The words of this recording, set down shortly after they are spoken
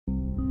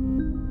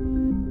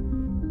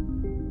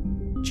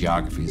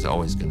Geography is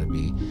always going to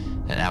be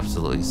an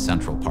absolutely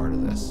central part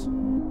of this.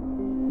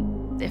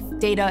 If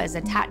data is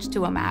attached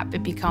to a map,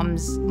 it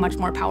becomes much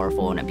more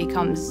powerful and it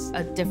becomes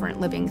a different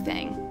living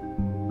thing.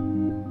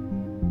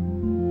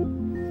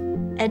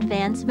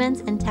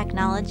 Advancements in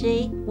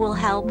technology will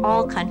help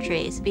all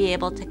countries be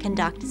able to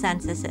conduct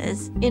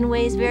censuses in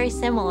ways very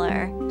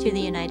similar to the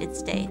United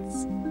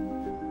States.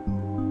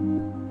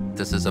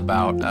 This is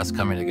about us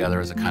coming together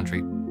as a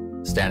country,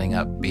 standing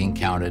up, being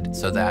counted,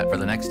 so that for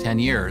the next 10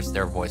 years,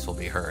 their voice will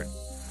be heard.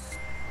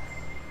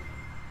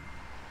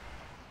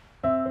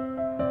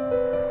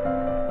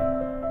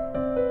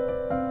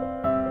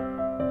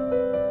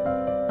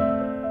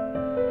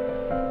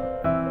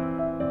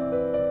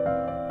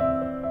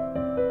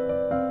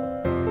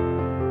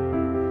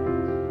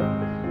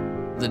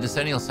 The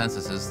decennial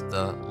census is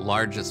the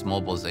largest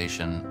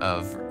mobilization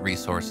of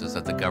resources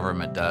that the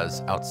government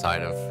does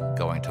outside of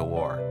going to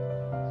war.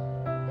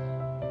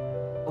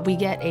 We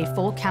get a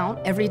full count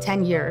every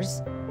 10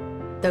 years.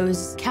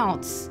 Those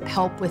counts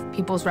help with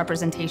people's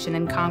representation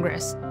in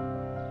Congress.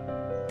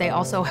 They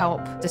also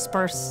help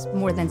disperse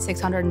more than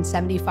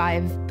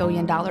 $675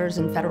 billion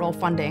in federal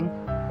funding,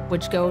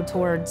 which go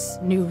towards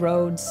new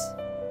roads,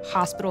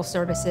 hospital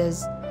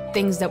services,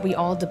 things that we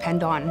all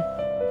depend on.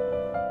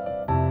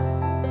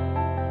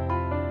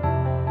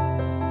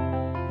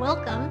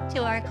 Welcome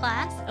to our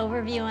class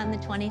overview on the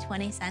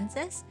 2020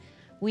 census.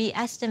 We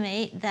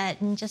estimate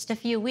that in just a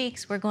few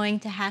weeks, we're going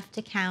to have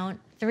to count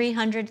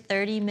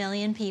 330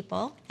 million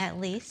people, at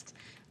least,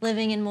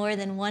 living in more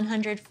than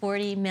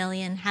 140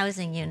 million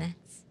housing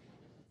units.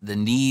 The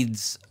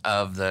needs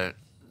of the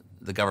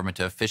government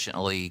to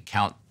efficiently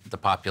count the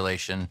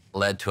population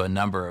led to a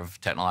number of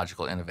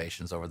technological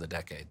innovations over the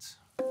decades.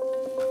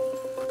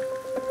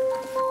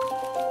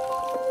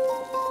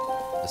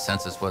 The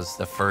census was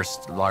the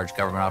first large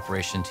government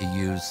operation to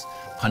use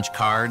punch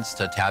cards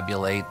to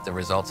tabulate the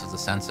results of the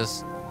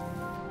census.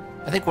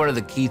 I think one of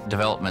the key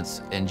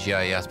developments in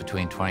GIS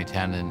between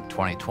 2010 and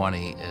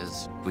 2020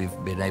 is we've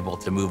been able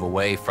to move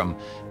away from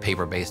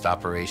paper-based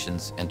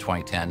operations in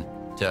 2010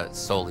 to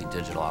solely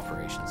digital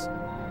operations.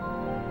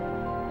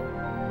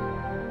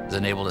 It's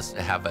enabled us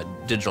to have a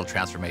digital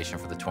transformation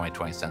for the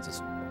 2020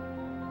 census.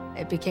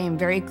 It became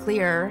very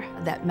clear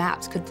that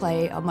maps could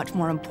play a much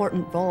more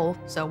important role,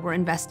 so we're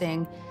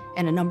investing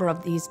in a number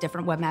of these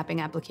different web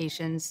mapping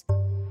applications.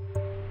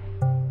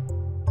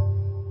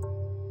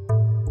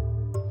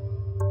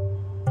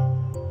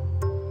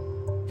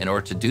 In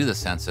order to do the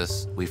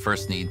census, we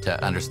first need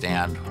to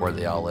understand where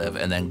they all live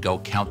and then go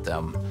count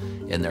them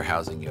in their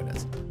housing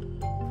units.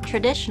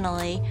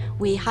 Traditionally,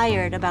 we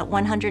hired about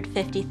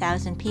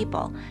 150,000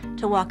 people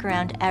to walk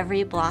around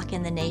every block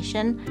in the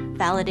nation,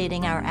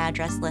 validating our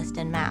address list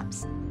and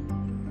maps.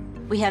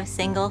 We have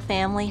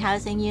single-family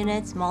housing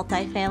units,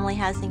 multi-family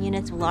housing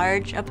units,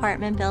 large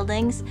apartment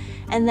buildings,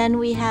 and then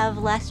we have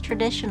less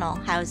traditional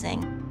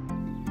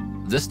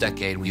housing. This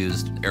decade, we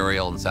used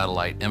aerial and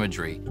satellite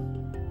imagery.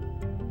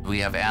 We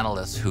have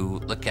analysts who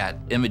look at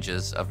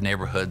images of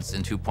neighborhoods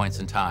in 2 points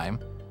in time,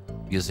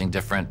 using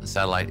different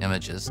satellite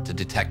images to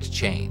detect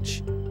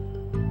change.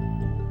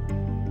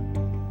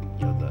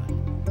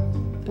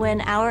 When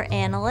our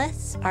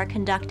analysts are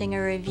conducting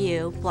a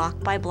review block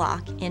by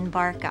block in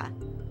Barca,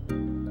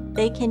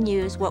 they can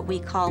use what we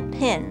call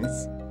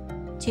pins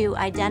to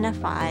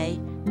identify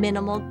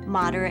minimal,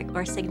 moderate,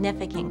 or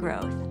significant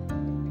growth.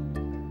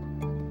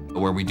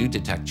 Where we do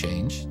detect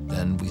change,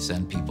 then we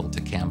send people to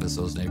canvass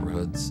those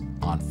neighborhoods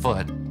on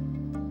foot.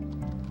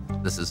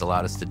 This has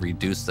allowed us to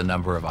reduce the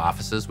number of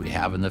offices we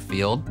have in the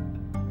field.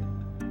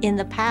 In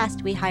the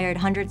past, we hired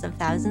hundreds of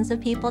thousands of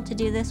people to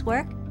do this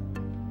work.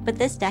 But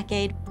this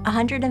decade,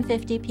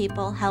 150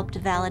 people helped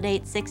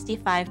validate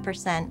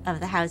 65% of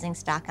the housing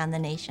stock on the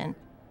nation.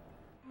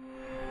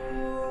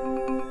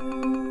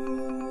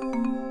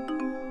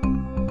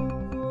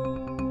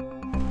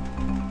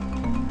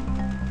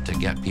 To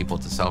get people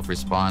to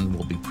self-respond,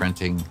 we'll be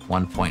printing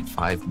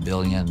 1.5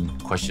 billion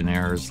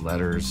questionnaires,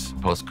 letters,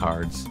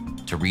 postcards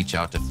to reach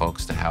out to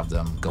folks to have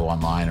them go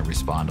online and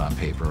respond on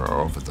paper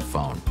or over the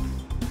phone.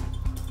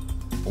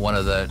 One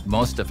of the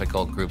most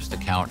difficult groups to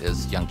count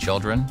is young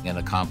children in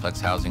a complex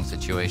housing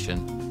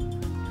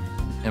situation.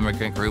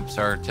 Immigrant groups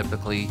are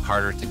typically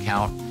harder to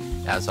count,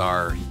 as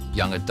are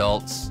young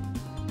adults,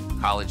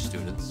 college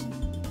students,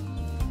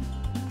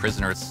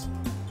 prisoners.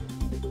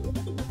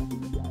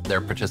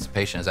 Their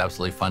participation is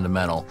absolutely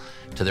fundamental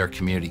to their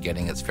community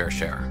getting its fair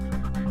share.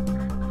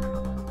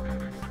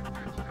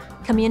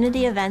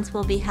 Community events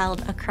will be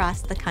held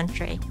across the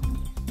country,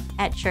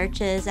 at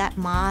churches, at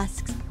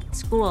mosques,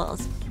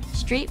 schools,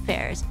 street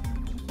fairs.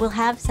 We'll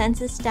have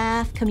census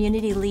staff,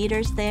 community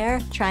leaders there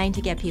trying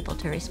to get people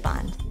to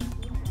respond.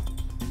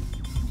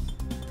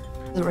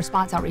 The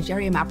Response Outreach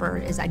Area Mapper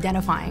is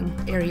identifying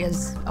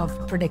areas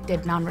of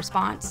predicted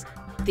non-response.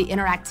 The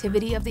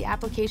interactivity of the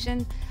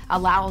application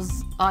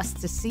allows us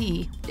to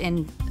see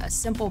in a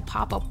simple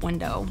pop-up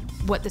window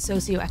what the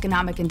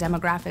socioeconomic and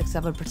demographics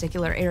of a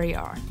particular area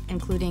are,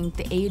 including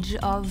the age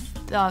of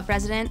the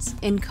residents,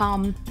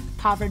 income,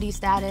 poverty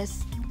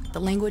status, the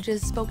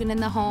languages spoken in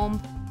the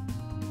home.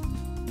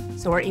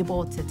 So we're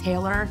able to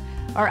tailor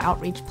our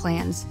outreach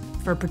plans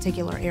for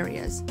particular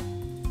areas.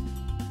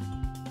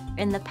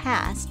 In the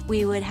past,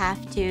 we would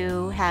have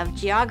to have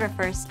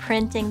geographers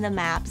printing the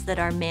maps that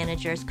our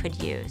managers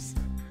could use.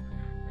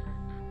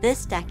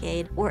 This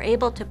decade, we're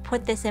able to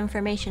put this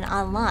information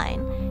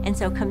online, and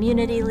so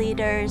community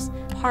leaders,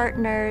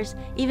 partners,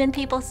 even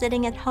people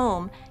sitting at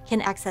home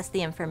can access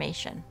the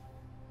information.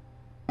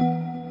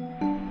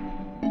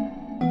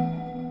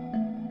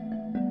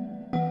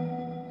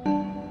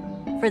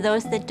 For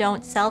those that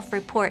don't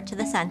self-report to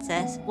the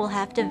census, we'll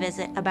have to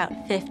visit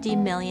about 50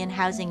 million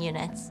housing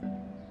units.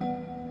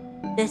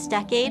 This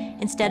decade,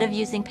 instead of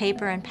using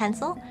paper and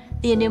pencil,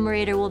 the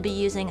enumerator will be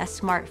using a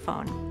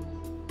smartphone.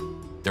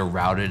 They're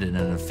routed in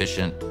an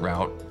efficient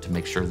route to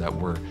make sure that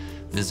we're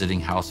visiting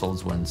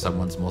households when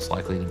someone's most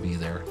likely to be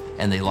there,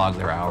 and they log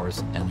their hours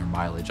and their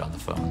mileage on the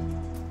phone.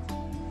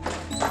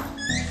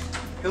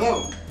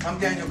 Hello, I'm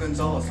Daniel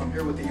Gonzalez. I'm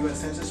here with the US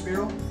Census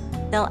Bureau.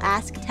 They'll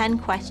ask 10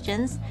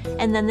 questions,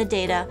 and then the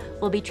data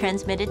will be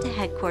transmitted to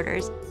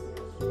headquarters.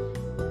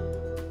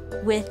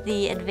 With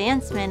the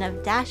advancement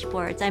of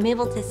dashboards, I'm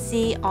able to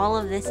see all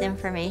of this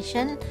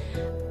information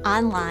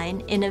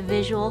online in a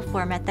visual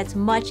format that's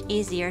much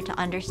easier to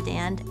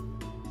understand.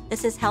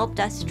 This has helped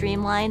us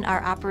streamline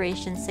our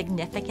operations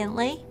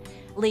significantly,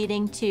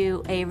 leading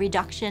to a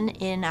reduction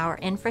in our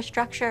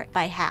infrastructure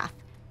by half.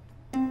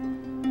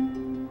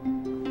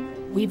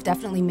 We've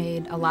definitely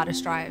made a lot of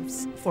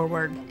strides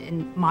forward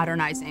in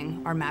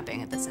modernizing our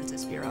mapping at the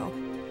Census Bureau.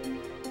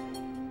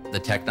 The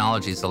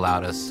technology's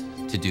allowed us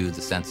to do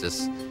the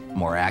census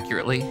more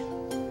accurately,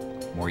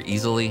 more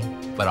easily,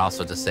 but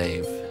also to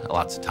save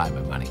lots of time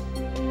and money.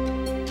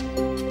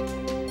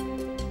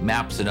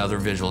 Maps and other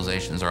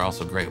visualizations are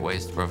also great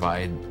ways to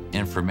provide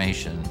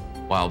information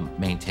while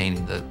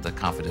maintaining the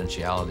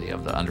confidentiality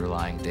of the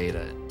underlying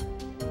data.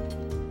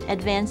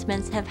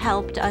 Advancements have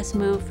helped us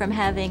move from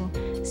having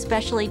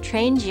specially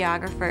trained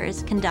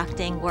geographers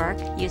conducting work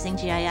using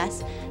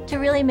GIS to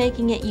really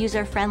making it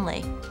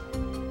user-friendly.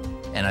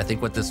 And I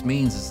think what this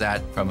means is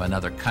that from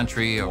another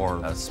country or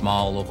a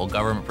small local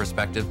government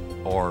perspective,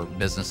 or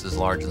businesses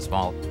large and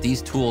small,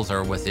 these tools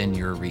are within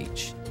your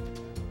reach.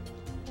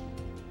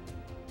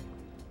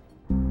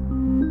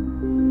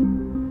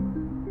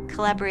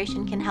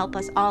 Collaboration can help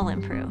us all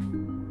improve.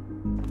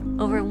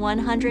 Over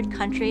 100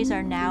 countries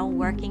are now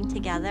working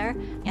together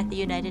at the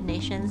United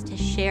Nations to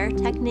share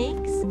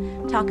techniques,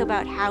 talk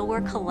about how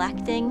we're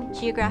collecting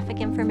geographic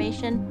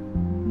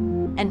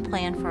information, and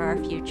plan for our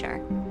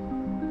future.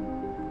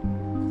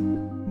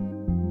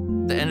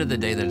 At the end of the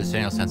day, the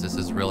decennial census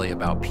is really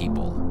about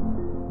people.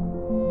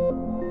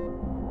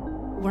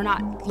 We're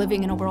not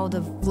living in a world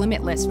of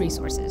limitless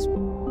resources.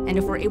 And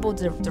if we're able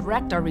to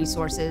direct our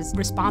resources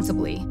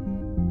responsibly,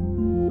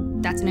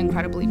 that's an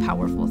incredibly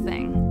powerful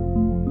thing.